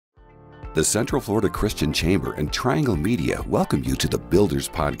The Central Florida Christian Chamber and Triangle Media welcome you to the Builders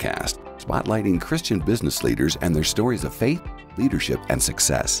Podcast, spotlighting Christian business leaders and their stories of faith, leadership, and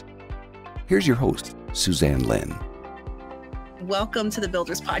success. Here's your host, Suzanne Lynn. Welcome to the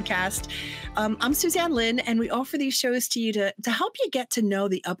Builders Podcast. I'm Suzanne Lynn, and we offer these shows to you to help you get to know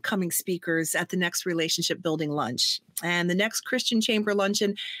the upcoming speakers at the next relationship building lunch. And the next Christian Chamber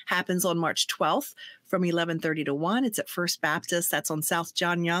Luncheon happens on March 12th from 11:30 to 1. It's at First Baptist. That's on South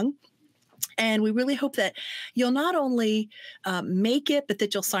John Young. And we really hope that you'll not only make it, but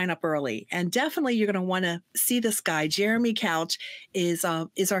that you'll sign up early. And definitely you're going to want to see this guy. Jeremy Couch is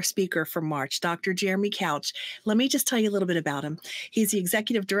our speaker for March, Dr. Jeremy Couch. Let me just tell you a little bit about him. He's the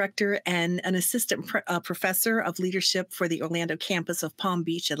executive director and an assistant professor of leadership for the Orlando campus of Palm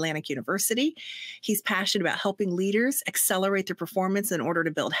Beach Atlantic University. He's passionate about helping leaders accelerate their performance in order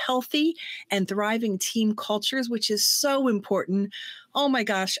to build healthy and thriving team cultures, which is so important. Oh my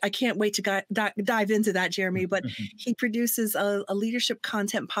gosh, I can't wait to dive into that, Jeremy. But he produces a leadership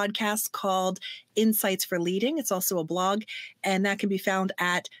content podcast called Insights for Leading. It's also a blog, and that can be found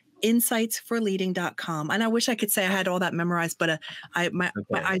at insightsforleading.com. And I wish I could say I had all that memorized, but my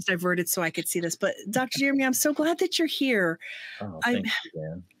eyes diverted so I could see this. But Dr. Jeremy, I'm so glad that you're here. Oh, thank you,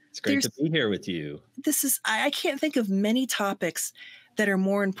 Dan. It's great to be here with you. I can't think of many topics that are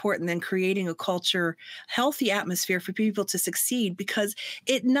more important than creating a culture, healthy atmosphere for people to succeed, because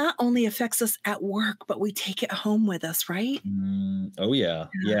it not only affects us at work, but we take it home with us, right? Oh, yeah.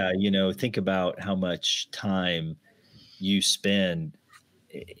 Yeah. You know, think about how much time you spend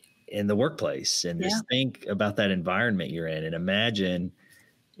in the workplace and just think about that environment you're in. And imagine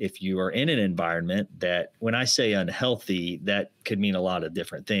if you are in an environment that, when I say unhealthy, that could mean a lot of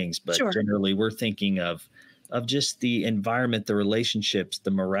different things, but generally we're thinking of just the environment, the relationships,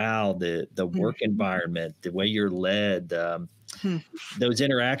 the morale, the work environment, the way you're led, those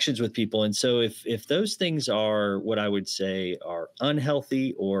interactions with people. And so if those things are what I would say are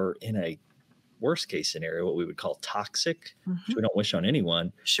unhealthy, or in a worst case scenario, what we would call toxic, which we don't wish on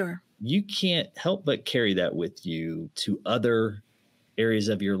anyone, you can't help but carry that with you to other areas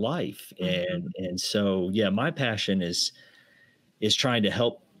of your life. And so, yeah, my passion is trying to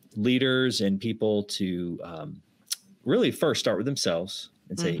help leaders and people to really first start with themselves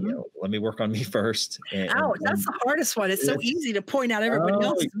and say, you know, let me work on me first. That's the hardest one. It's so easy to point out everybody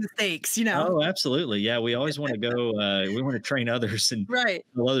else's mistakes, you know? Oh, absolutely. Yeah. We always want to go, we want to train others and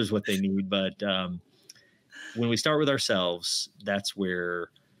tell others what they need. But when we start with ourselves, that's where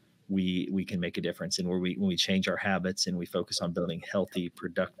we can make a difference. And when we change our habits and we focus on building healthy,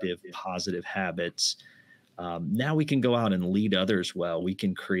 productive, positive habits, now we can go out and lead others well. We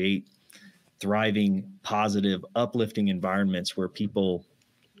can create thriving, positive, uplifting environments where people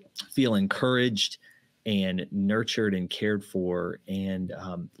feel encouraged and nurtured and cared for. And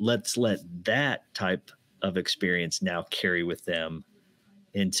let's let that type of experience now carry with them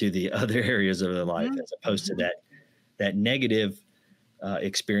into the other areas of their life, as opposed to that negative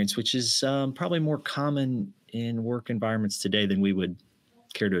experience, which is probably more common in work environments today than we would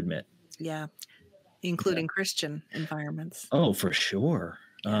care to admit. Yeah. Including Christian environments. Oh, for sure.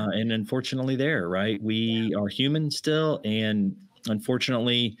 And unfortunately right? We are human still. And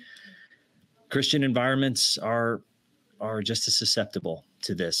unfortunately, Christian environments are just as susceptible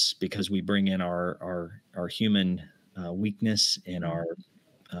to this, because we bring in our human weakness and our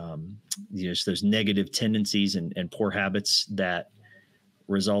those negative tendencies and poor habits that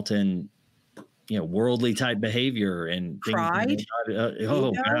result in, worldly type behavior and pride.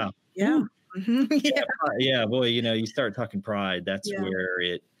 Wow. Yeah. Yeah, boy, you start talking pride, that's where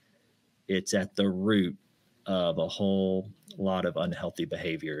it's at the root of a whole lot of unhealthy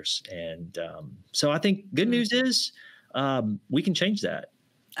behaviors. And so I think good news is we can change that.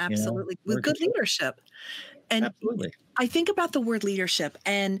 Absolutely. With good leadership. And absolutely. I think about the word leadership,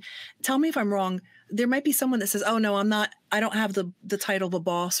 and tell me if I'm wrong. There might be someone that says, oh, no, I don't have the title of a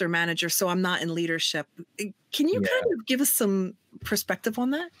boss or manager, so I'm not in leadership. Can you kind of give us some perspective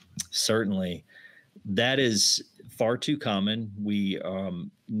on that? Certainly. That is far too common. We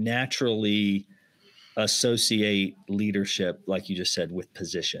naturally associate leadership, like you just said, with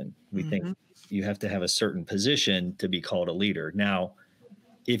position. We think you have to have a certain position to be called a leader. Now,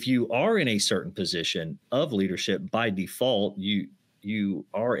 if you are in a certain position of leadership, by default, you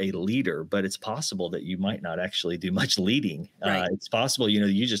are a leader, but it's possible that you might not actually do much leading. It's possible,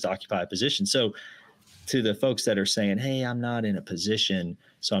 you just occupy a position. So to the folks that are saying, hey, I'm not in a position,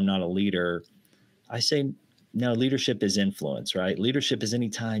 so I'm not a leader, I say, no, leadership is influence, right? Leadership is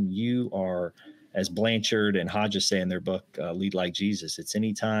anytime you are, as Blanchard and Hodges say in their book, Lead Like Jesus. It's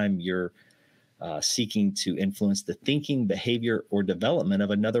anytime you're seeking to influence the thinking, behavior, or development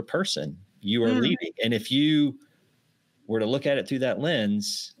of another person you are leading. And if you were to look at it through that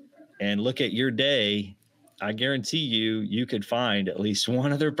lens and look at your day, I guarantee you could find at least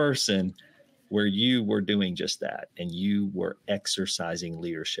one other person where you were doing just that and you were exercising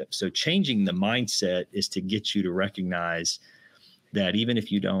leadership. So changing the mindset is to get you to recognize that even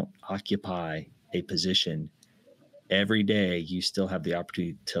if you don't occupy a position, every day you still have the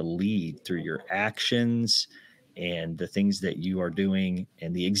opportunity to lead through your actions and the things that you are doing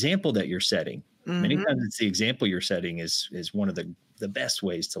and the example that you're setting. Many times it's the example you're setting is one of the best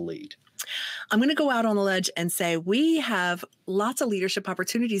ways to lead. I'm going to go out on the ledge and say we have lots of leadership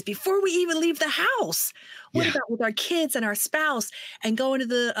opportunities before we even leave the house. What about with our kids and our spouse and going to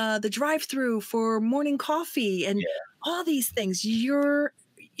the drive-through for morning coffee and all these things?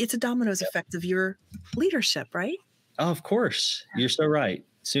 It's a dominoes effect of your leadership, right? Oh, of course. You're so right.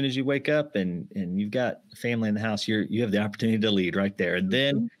 As soon as you wake up and you've got family in the house, you have the opportunity to lead right there. And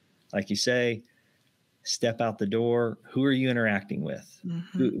then, like you say, step out the door. Who are you interacting with?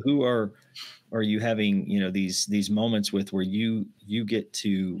 Who are you having, these moments with where you get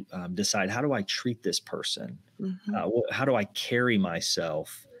to decide, how do I treat this person? How do I carry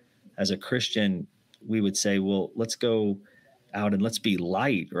myself? As a Christian, we would say, well, let's go out and let's be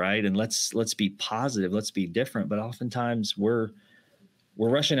light, right? And let's be positive. Let's be different. But oftentimes we're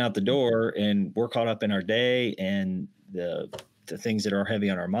rushing out the door and we're caught up in our day and the things that are heavy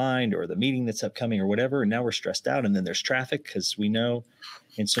on our mind or the meeting that's upcoming or whatever. And now we're stressed out. And then there's traffic because we know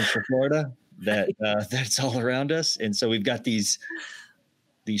in Central Florida that that's all around us. And so we've got these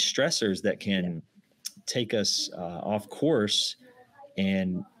stressors that can take us off course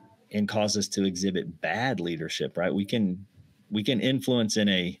and cause us to exhibit bad leadership, right? We can influence in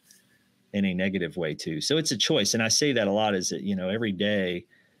a negative way too. So it's a choice. And I say that a lot is that, every day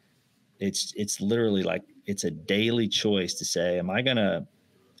it's literally like, it's a daily choice to say, am I going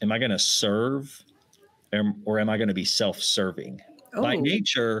to serve or am I going to be self-serving? By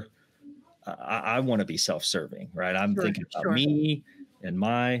nature, I want to be self-serving, right? I'm thinking about me and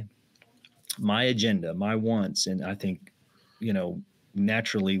my agenda, my wants. And I think,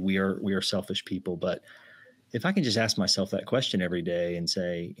 naturally we are selfish people, but if I can just ask myself that question every day and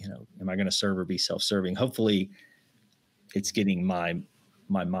say, am I going to serve or be self-serving? Hopefully it's getting my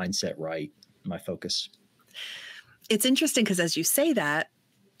mindset right, my focus. It's interesting because as you say that,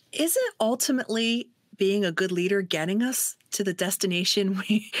 isn't ultimately being a good leader getting us to the destination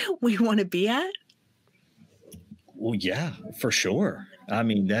we want to be at? Well, yeah, for sure. I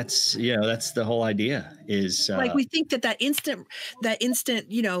mean, that's the whole idea is like we think that instant,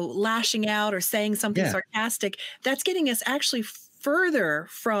 lashing out or saying something sarcastic, that's getting us actually further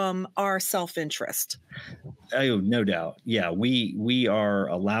from our self-interest. Oh, no doubt. Yeah. We are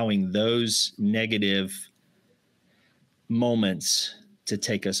allowing those negative moments to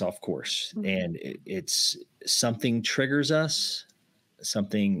take us off course. And it's something triggers us,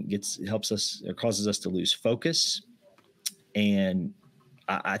 something helps us or causes us to lose focus. And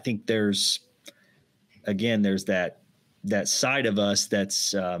I think there's that side of us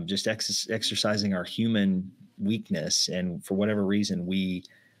that's just exercising our human weakness. And for whatever reason, we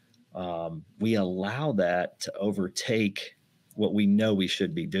allow that to overtake what we know we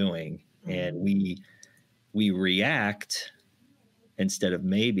should be doing. And we react instead of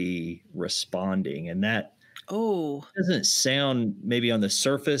maybe responding. And that doesn't sound maybe on the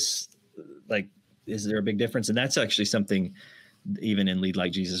surface like, is there a big difference? And that's actually something even in Lead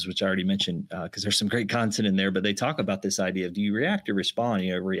Like Jesus, which I already mentioned, because there's some great content in there, but they talk about this idea of, do you react or respond?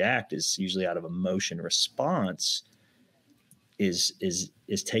 React is usually out of emotion. Response is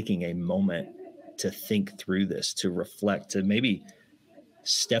taking a moment to think through this, to reflect, to maybe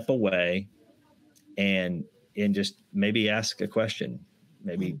step away and just maybe ask a question,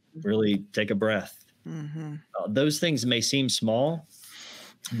 maybe really take a breath. Those things may seem small,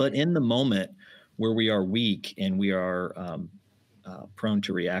 but in the moment where we are weak and we are prone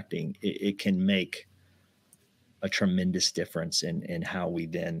to reacting, it can make a tremendous difference in how we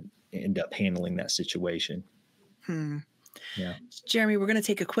then end up handling that situation. Yeah. Jeremy, we're going to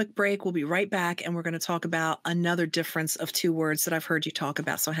take a quick break. We'll be right back, and we're going to talk about another difference of two words that I've heard you talk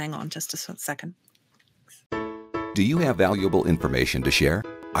about. So hang on just a second. Do you have valuable information to share?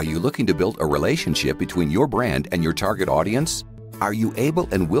 Are you looking to build a relationship between your brand and your target audience? Are you able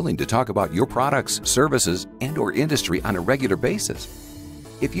and willing to talk about your products, services, and/or industry on a regular basis?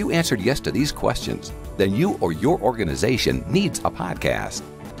 If you answered yes to these questions, then you or your organization needs a podcast.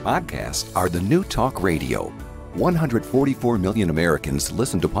 Podcasts are the new talk radio. 144 million Americans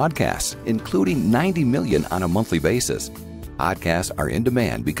listen to podcasts, including 90 million on a monthly basis. Podcasts are in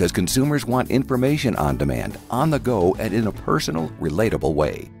demand because consumers want information on demand, on the go, and in a personal, relatable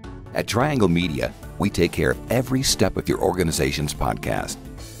way. At Triangle Media, we take care of every step of your organization's podcast.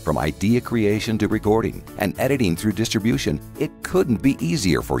 From idea creation to recording and editing through distribution, it couldn't be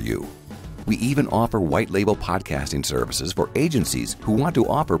easier for you. We even offer white label podcasting services for agencies who want to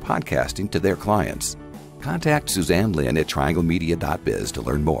offer podcasting to their clients. Contact Suzanne Lynn at trianglemedia.biz to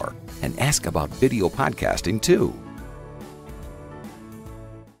learn more and ask about video podcasting too.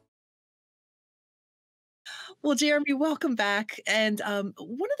 Well, Jeremy, welcome back. And one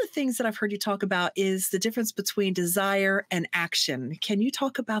of the things that I've heard you talk about is the difference between desire and action. Can you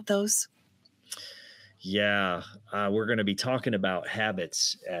talk about those? Yeah, we're going to be talking about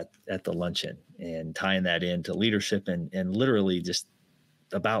habits at the luncheon and tying that into leadership and literally just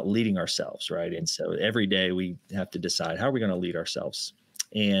about leading ourselves, right? And so every day we have to decide, how are we going to lead ourselves?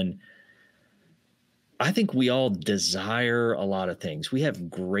 And I think we all desire a lot of things. We have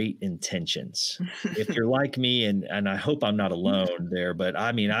great intentions. If you're like me, and I hope I'm not alone there, but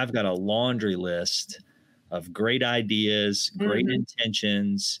I mean, I've got a laundry list of great ideas, great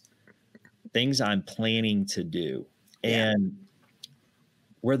intentions, things I'm planning to do. And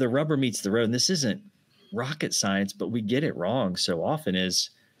where the rubber meets the road, and this isn't rocket science, but we get it wrong so often, is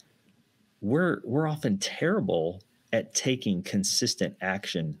we're often terrible at taking consistent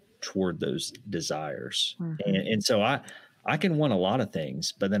action toward those desires. And so I can want a lot of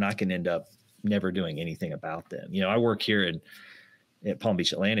things, but then I can end up never doing anything about them. You know, I work here at Palm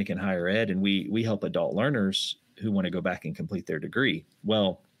Beach Atlantic in higher ed, and we help adult learners who want to go back and complete their degree.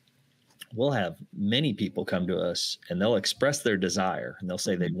 Well, we'll have many people come to us and they'll express their desire and they'll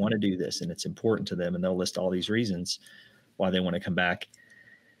say they want to do this and it's important to them. And they'll list all these reasons why they want to come back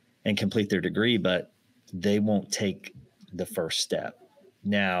and complete their degree, but they won't take the first step.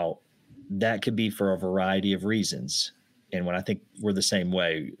 Now, that could be for a variety of reasons. And when I think we're the same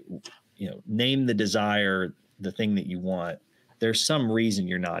way, you know, name the desire, the thing that you want, there's some reason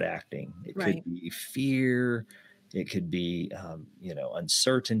you're not acting. It could be fear. It could be,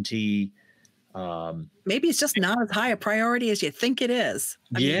 uncertainty. Maybe it's just not as high a priority as you think it is.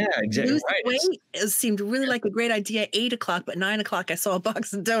 I mean, exactly. Losing weight, it seemed really like a great idea at 8:00, but 9:00 I saw a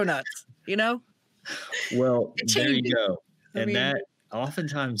box of donuts, you know? Well, there you go. That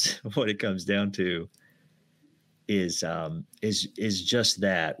oftentimes what it comes down to is just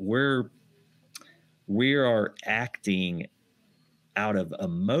that we are acting out of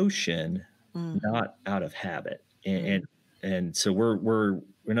emotion, not out of habit. And so we're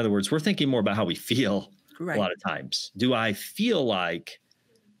in other words, we're thinking more about how we feel a lot of times. Do I feel like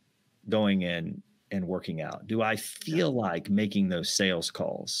going in and working out? Do I feel like making those sales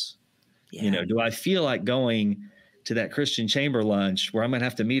calls? Yeah. You know, do I feel like going to that Christian chamber lunch where I'm going to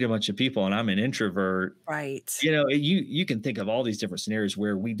have to meet a bunch of people and I'm an introvert? Right. You know, you can think of all these different scenarios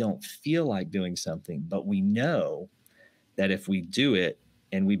where we don't feel like doing something, but we know that if we do it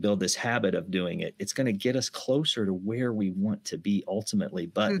and we build this habit of doing it, it's going to get us closer to where we want to be ultimately.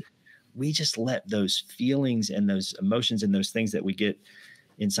 But we just let those feelings and those emotions and those things that we get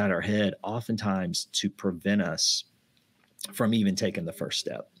inside our head oftentimes to prevent us from even taking the first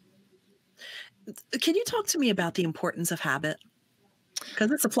step. Can you talk to me about the importance of habit?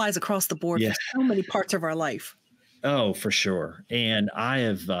 Because this applies across the board for so many parts of our life. Oh, for sure. And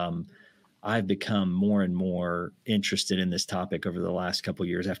I've become more and more interested in this topic over the last couple of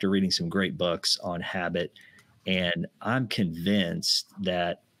years after reading some great books on habit. And I'm convinced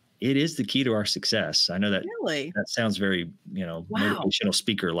that it is the key to our success. I know that that sounds very, motivational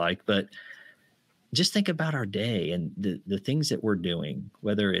speaker like, but just think about our day and the things that we're doing,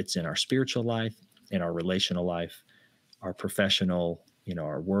 whether it's in our spiritual life, in our relational life, our professional,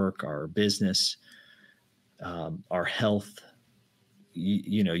 our work, our business, our health.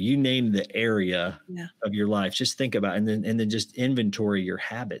 You name the area of your life, just think about, and then just inventory your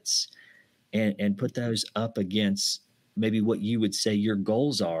habits and put those up against maybe what you would say your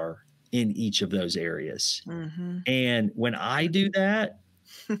goals are in each of those areas. And when I do that,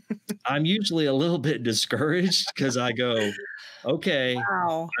 I'm usually a little bit discouraged because I go, okay,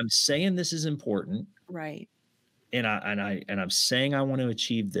 I'm saying this is important. Right. And I'm saying I want to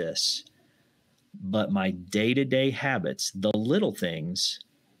achieve this. But my day-to-day habits, the little things,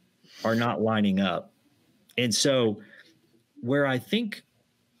 are not lining up. And so where I think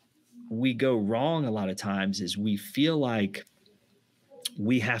we go wrong a lot of times is we feel like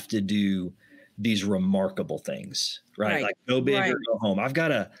we have to do these remarkable things, right? Like go big or go home. I've got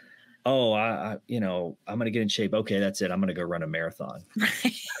to, I'm going to get in shape. Okay, that's it. I'm going to go run a marathon.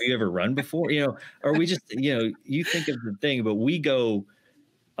 Have you ever run before? Or we just, you think of the thing, but we go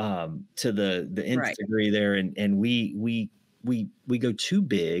to the nth degree there, and we we go too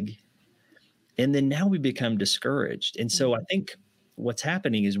big, and then now we become discouraged. And so I think what's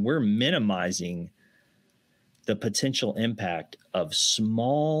happening is we're minimizing the potential impact of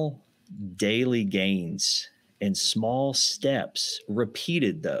small daily gains and small steps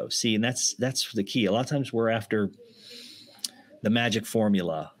repeated, though. See, and that's the key. A lot of times we're after the magic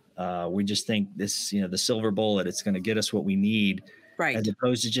formula. We just think this, the silver bullet, it's going to get us what we need, right? As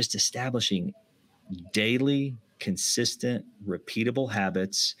opposed to just establishing daily, consistent, repeatable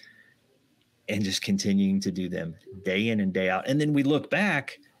habits and just continuing to do them day in and day out. And then we look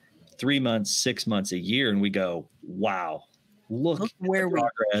back 3 months, 6 months, a year, and we go, wow, look where we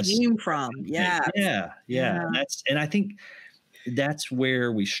came from. Yeah. And I think that's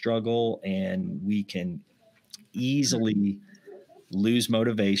where we struggle, and we can easily lose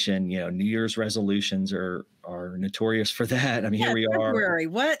motivation. New Year's resolutions are notorious for that. I mean, here we are. February.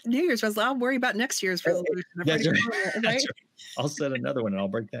 What New Year's resolution? I'll worry about next year's resolution. That's right. That's right. I'll set another one and I'll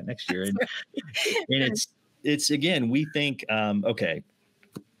break that next year. And it's again, we think, okay,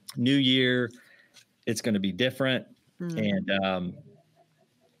 new year, it's going to be different. And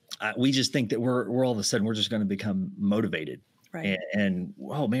we just think that we're all of a sudden, we're just going to become motivated. Right. And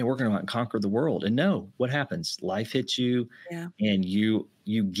oh man, we're going to conquer the world. And no, what happens? Life hits you, and you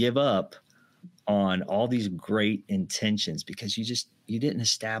give up on all these great intentions because you didn't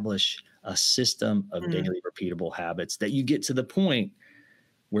establish a system of daily repeatable habits that you get to the point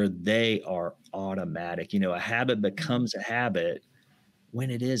where they are automatic. A habit becomes a habit when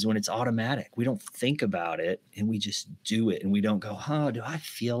it's automatic. We don't think about it, and we just do it, and we don't go, do I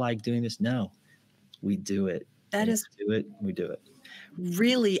feel like doing this? No, we do it. We do it.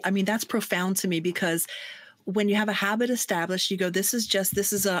 Really, I mean, that's profound to me, because when you have a habit established, you go, this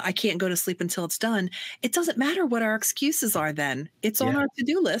is I can't go to sleep until it's done. It doesn't matter what our excuses are then. It's on our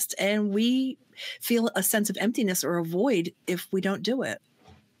to-do list, and we feel a sense of emptiness or a void if we don't do it.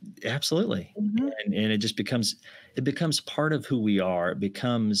 Absolutely. And it just becomes part of who we are. It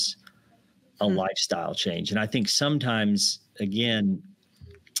becomes a lifestyle change. And I think sometimes, again,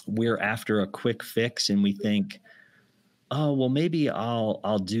 we're after a quick fix, and we think, oh, well, maybe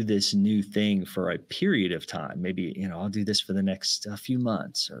I'll do this new thing for a period of time. Maybe, I'll do this for the next few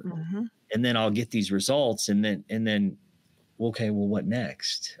months, and then I'll get these results. And then, okay, well, what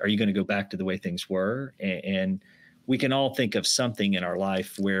next? Are you going to go back to the way things were? And we can all think of something in our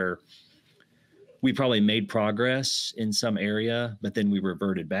life where we probably made progress in some area, but then we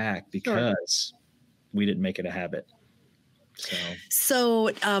reverted back because we didn't make it a habit.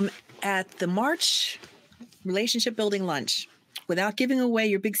 So at the March relationship building lunch, without giving away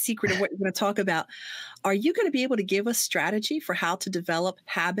your big secret of what you're going to talk about, are you going to be able to give us strategy for how to develop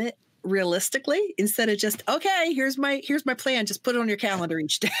habit realistically, instead of just, okay, here's my plan, just put it on your calendar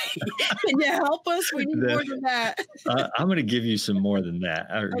each day? Can you help us? We need more than that. I'm going to give you some more than that,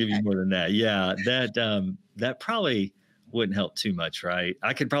 or give you more than that. Yeah, that probably wouldn't help too much, right?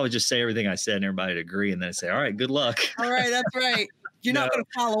 I could probably just say everything I said and everybody would agree, and then say, all right, good luck. All right, that's right. You're not going to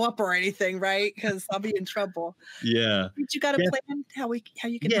follow up or anything, right? Because I'll be in trouble. Yeah. But you got a plan how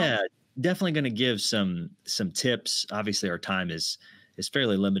you can help? Definitely going to give some tips. Obviously, our time is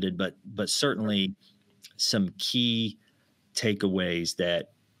fairly limited, but certainly some key takeaways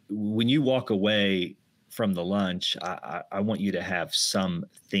that when you walk away from the lunch, I want you to have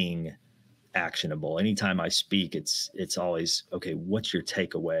something actionable. Anytime I speak, it's always, okay, what's your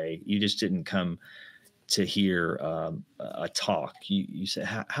takeaway? You just didn't come to hear a talk. You say,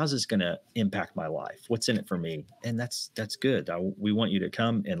 how's this going to impact my life? What's in it for me? And that's good. We want you to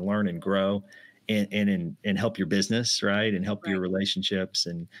come and learn and grow and help your business, right? And help your relationships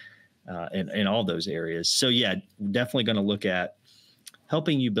and all those areas. So yeah, definitely going to look at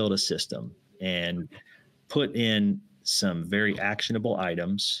helping you build a system and put in some very actionable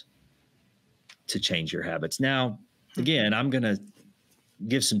items to change your habits. Now, again, I'm going to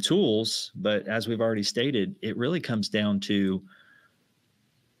give some tools, but as we've already stated, it really comes down to,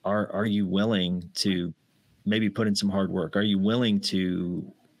 are you willing to maybe put in some hard work? Are you willing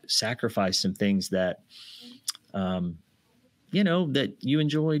to sacrifice some things that, that you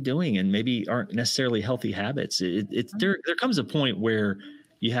enjoy doing and maybe aren't necessarily healthy habits? There comes a point where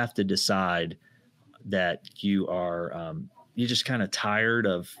you have to decide that you're just kind of tired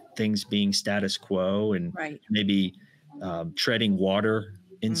of things being status quo and maybe treading water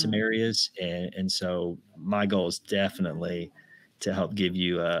in some areas. And so my goal is definitely to help give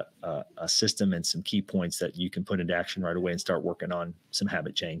you a system and some key points that you can put into action right away and start working on some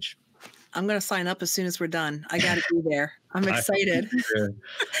habit change. I'm going to sign up as soon as we're done. I got to be there. I'm excited.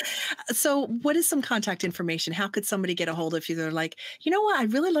 So what is some contact information? How could somebody get a hold of you? They're like, you know what,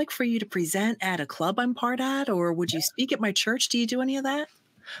 I'd really like for you to present at a club I'm part at, or would you speak at my church? Do you do any of that?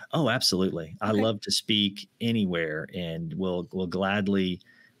 Oh, absolutely. I Okay. love to speak anywhere and will gladly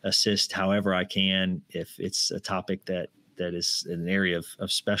assist however I can if it's a topic that is an area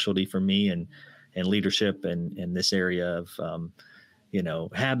of specialty for me and leadership and in this area of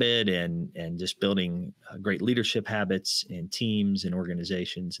habit and just building great leadership habits in teams and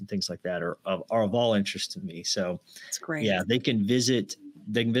organizations and things like that are of all interest to me. So That's great. yeah, they can visit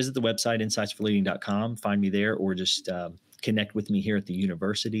the website insightsforleading.com, find me there, or just connect with me here at the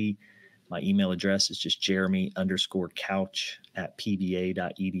university. My email address is just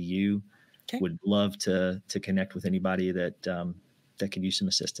jeremy_couch@pba.edu. Okay. Would love to connect with anybody that could use some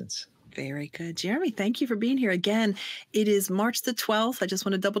assistance. Very good. Jeremy, thank you for being here again. It is March the 12th. I just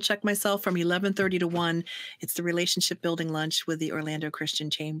want to double check myself from 11:30 to 1. It's the relationship building lunch with the Orlando Christian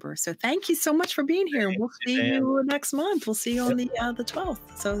Chamber. So thank you so much for being here. Thanks, We'll see Suzanne. you next month. We'll see you on the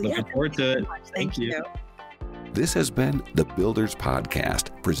 12th. So Looking forward to it. Thank you. This has been the Builders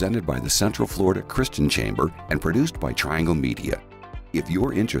Podcast, presented by the Central Florida Christian Chamber and produced by Triangle Media. If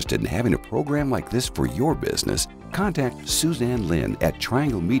you're interested in having a program like this for your business, contact Suzanne Lynn at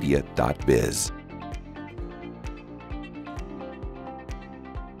trianglemedia.biz.